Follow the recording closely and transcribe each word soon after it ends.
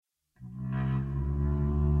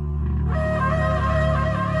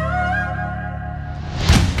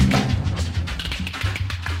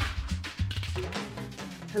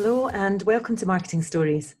and welcome to Marketing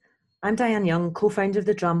Stories. I'm Diane Young, co-founder of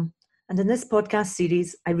The Drum, and in this podcast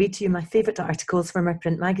series, I read to you my favourite articles from our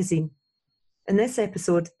print magazine. In this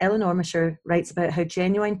episode, Ellen Ormesher writes about how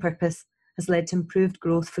genuine purpose has led to improved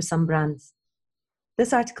growth for some brands.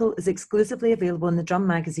 This article is exclusively available in The Drum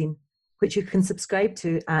magazine, which you can subscribe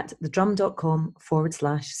to at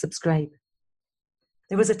thedrum.com/subscribe.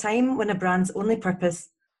 There was a time when a brand's only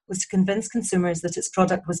purpose was to convince consumers that its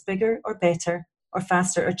product was bigger or better or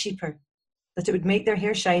faster or cheaper, that it would make their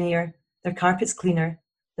hair shinier, their carpets cleaner,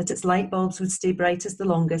 that its light bulbs would stay brightest the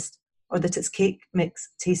longest, or that its cake mix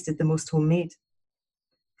tasted the most homemade.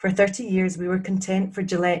 For 30 years, we were content for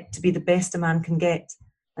Gillette to be the best a man can get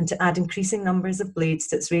and to add increasing numbers of blades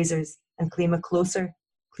to its razors and claim a closer,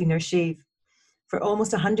 cleaner shave. For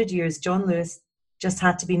almost 100 years, John Lewis just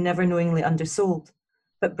had to be never knowingly undersold.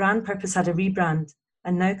 But brand purpose had a rebrand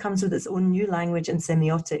and now comes with its own new language and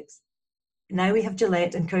semiotics. Now we have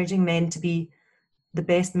Gillette encouraging men to be the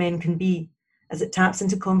best men can be as it taps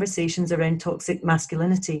into conversations around toxic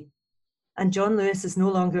masculinity. And John Lewis is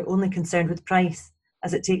no longer only concerned with price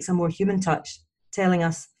as it takes a more human touch, telling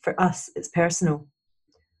us, for us, it's personal.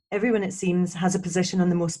 Everyone, it seems, has a position on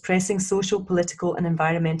the most pressing social, political and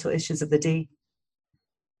environmental issues of the day.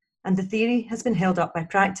 And the theory has been held up by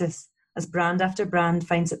practice as brand after brand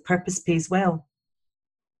finds that purpose pays well.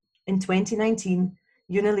 In 2019,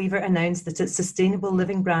 Unilever announced that its sustainable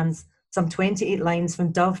living brands, some 28 lines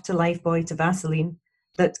from Dove to Lifebuoy to Vaseline,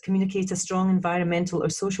 that communicate a strong environmental or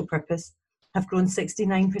social purpose, have grown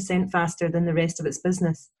 69% faster than the rest of its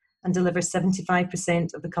business and deliver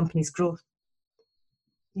 75% of the company's growth.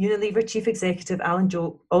 Unilever Chief Executive Alan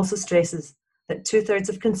Jope also stresses that 2/3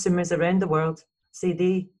 of consumers around the world say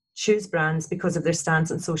they choose brands because of their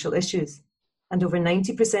stance on social issues, and over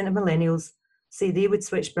 90% of millennials say they would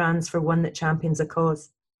switch brands for one that champions a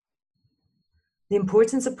cause. The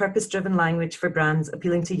importance of purpose-driven language for brands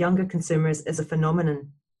appealing to younger consumers is a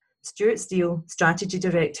phenomenon. Stuart Steele, strategy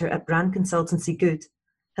director at brand consultancy Good,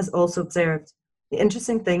 has also observed, the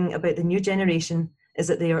interesting thing about the new generation is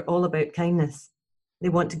that they are all about kindness. They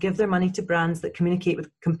want to give their money to brands that communicate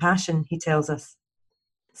with compassion, he tells us.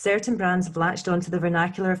 Certain brands have latched onto the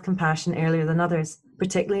vernacular of compassion earlier than others,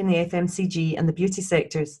 particularly in the FMCG and the beauty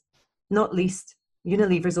sectors. Not least,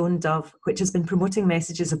 Unilever's own Dove, which has been promoting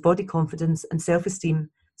messages of body confidence and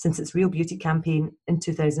self-esteem since its Real Beauty campaign in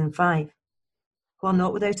 2005. While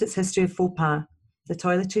not without its history of faux pas, the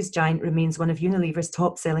toiletries giant remains one of Unilever's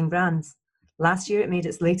top-selling brands. Last year, it made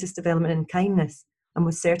its latest development in kindness and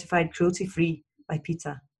was certified cruelty-free by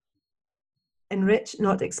PETA. Enrich,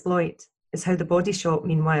 not exploit, is how The Body Shop,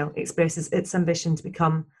 meanwhile, expresses its ambition to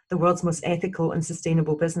become the world's most ethical and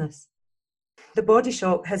sustainable business. The Body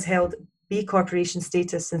Shop has held B Corporation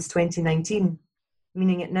status since 2019,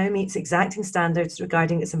 meaning it now meets exacting standards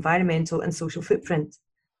regarding its environmental and social footprint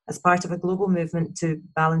as part of a global movement to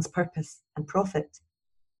balance purpose and profit.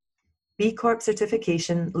 B Corp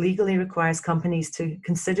certification legally requires companies to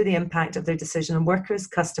consider the impact of their decision on workers,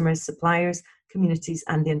 customers, suppliers, communities,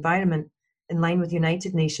 and the environment in line with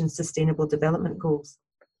United Nations Sustainable Development Goals.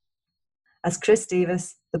 As Chris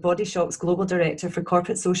Davis, the Body Shop's Global Director for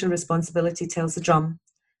Corporate Social Responsibility, tells The Drum,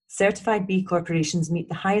 certified B corporations meet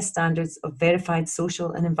the highest standards of verified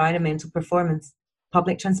social and environmental performance,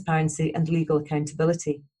 public transparency, and legal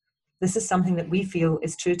accountability. This is something that we feel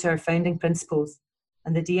is true to our founding principles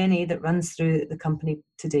and the DNA that runs through the company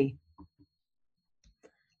today.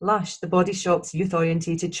 Lush, the Body Shop's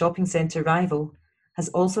youth-orientated shopping centre rival, has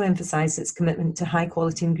also emphasised its commitment to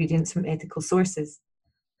high-quality ingredients from ethical sources.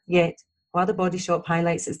 Yet, while the Body Shop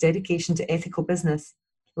highlights its dedication to ethical business,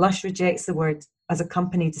 Lush rejects the word as a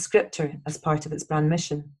company descriptor as part of its brand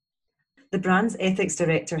mission. The brand's ethics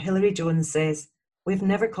director, Hilary Jones, says, "We've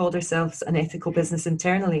never called ourselves an ethical business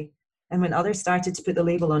internally, and when others started to put the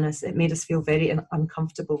label on us, it made us feel very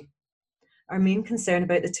uncomfortable. Our main concern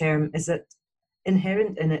about the term is that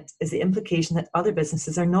inherent in it is the implication that other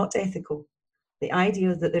businesses are not ethical. The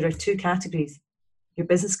idea that there are two categories. Your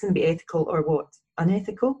business can be ethical or what?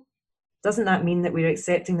 Unethical? Doesn't that mean that we're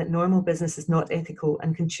accepting that normal business is not ethical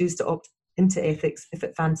and can choose to opt into ethics if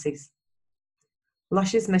it fancies?"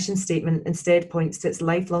 Lush's mission statement instead points to its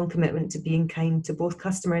lifelong commitment to being kind to both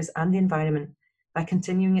customers and the environment by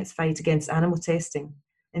continuing its fight against animal testing,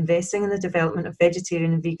 investing in the development of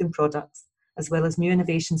vegetarian and vegan products, as well as new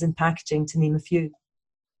innovations in packaging, to name a few.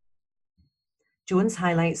 Jones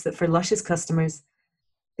highlights that for Lush's customers,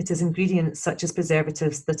 it is ingredients such as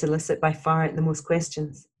preservatives that elicit by far the most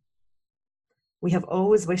questions. We have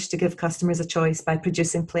always wished to give customers a choice by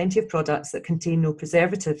producing plenty of products that contain no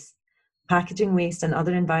preservatives. Packaging waste and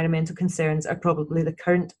other environmental concerns are probably the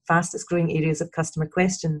current fastest growing areas of customer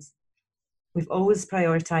questions. We've always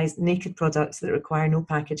prioritised naked products that require no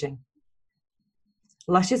packaging.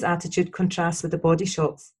 Lush's attitude contrasts with the Body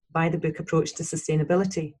Shop's by-the-book approach to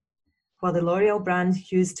sustainability. While the L'Oreal brand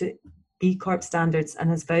hews to B Corp standards and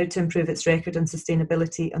has vowed to improve its record on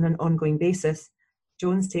sustainability on an ongoing basis,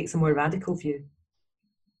 Jones takes a more radical view.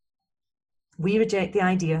 We reject the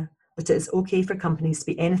idea that it is okay for companies to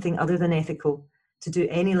be anything other than ethical, to do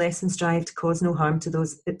any less than strive to cause no harm to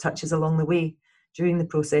those it touches along the way during the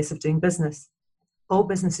process of doing business. All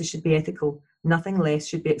businesses should be ethical, nothing less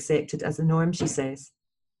should be accepted as the norm, she says.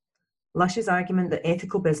 Lush's argument that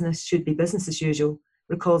ethical business should be business as usual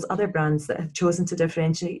recalls other brands that have chosen to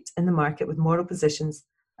differentiate in the market with moral positions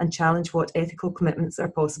and challenge what ethical commitments are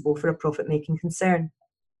possible for a profit-making concern.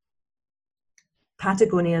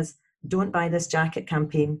 Patagonia's Don't Buy This Jacket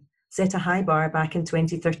campaign set a high bar back in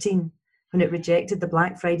 2013 when it rejected the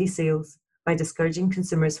Black Friday sales by discouraging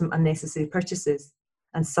consumers from unnecessary purchases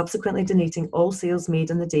and subsequently donating all sales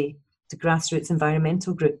made on the day to grassroots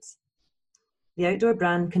environmental groups. The outdoor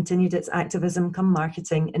brand continued its activism come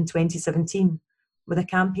marketing in 2017 with a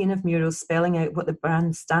campaign of murals spelling out what the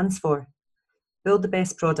brand stands for. Build the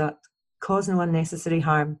best product, cause no unnecessary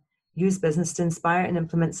harm, use business to inspire and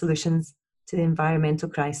implement solutions to the environmental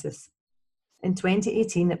crisis. In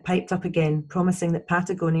 2018, it piped up again, promising that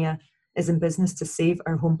Patagonia is in business to save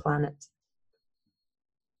our home planet.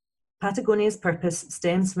 Patagonia's purpose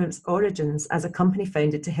stems from its origins as a company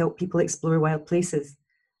founded to help people explore wild places,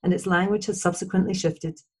 and its language has subsequently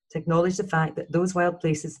shifted to acknowledge the fact that those wild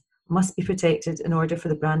places must be protected in order for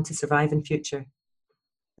the brand to survive in future.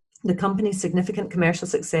 The company's significant commercial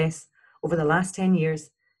success over the last 10 years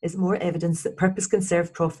is more evidence that purpose can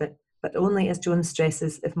serve profit, but only, as Jones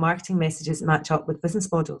stresses, if marketing messages match up with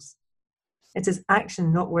business models. It is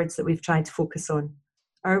action, not words, that we've tried to focus on.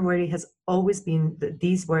 Our worry has always been that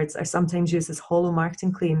these words are sometimes used as hollow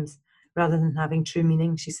marketing claims rather than having true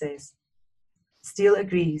meaning, she says. Steele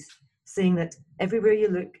agrees, saying that everywhere you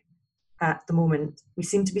look at the moment, we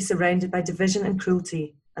seem to be surrounded by division and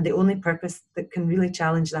cruelty, and the only purpose that can really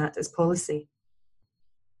challenge that is policy.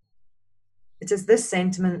 It is this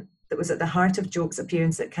sentiment that was at the heart of Joke's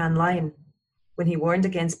appearance at Cannes Lion, when he warned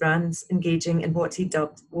against brands engaging in what he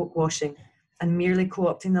dubbed woke washing and merely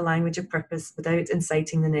co-opting the language of purpose without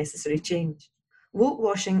inciting the necessary change. Woke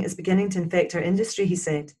washing is beginning to infect our industry, he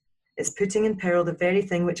said. It's putting in peril the very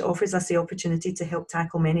thing which offers us the opportunity to help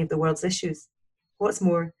tackle many of the world's issues. What's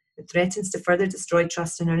more, it threatens to further destroy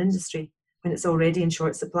trust in our industry when it's already in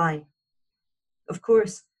short supply. Of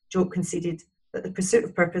course, Joke conceded that the pursuit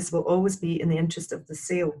of purpose will always be in the interest of the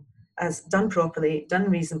sale, as done properly, done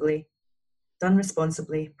reasonably, done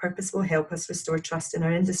responsibly, purpose will help us restore trust in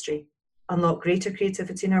our industry, unlock greater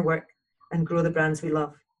creativity in our work, and grow the brands we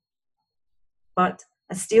love. But,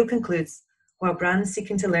 as Steele concludes, while brands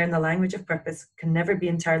seeking to learn the language of purpose can never be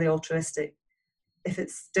entirely altruistic, if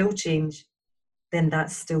it's still change, then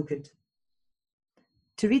that's still good.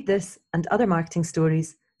 To read this and other marketing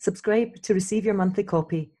stories, subscribe to receive your monthly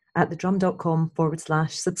copy at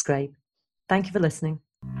thedrum.com/subscribe. Thank you for listening.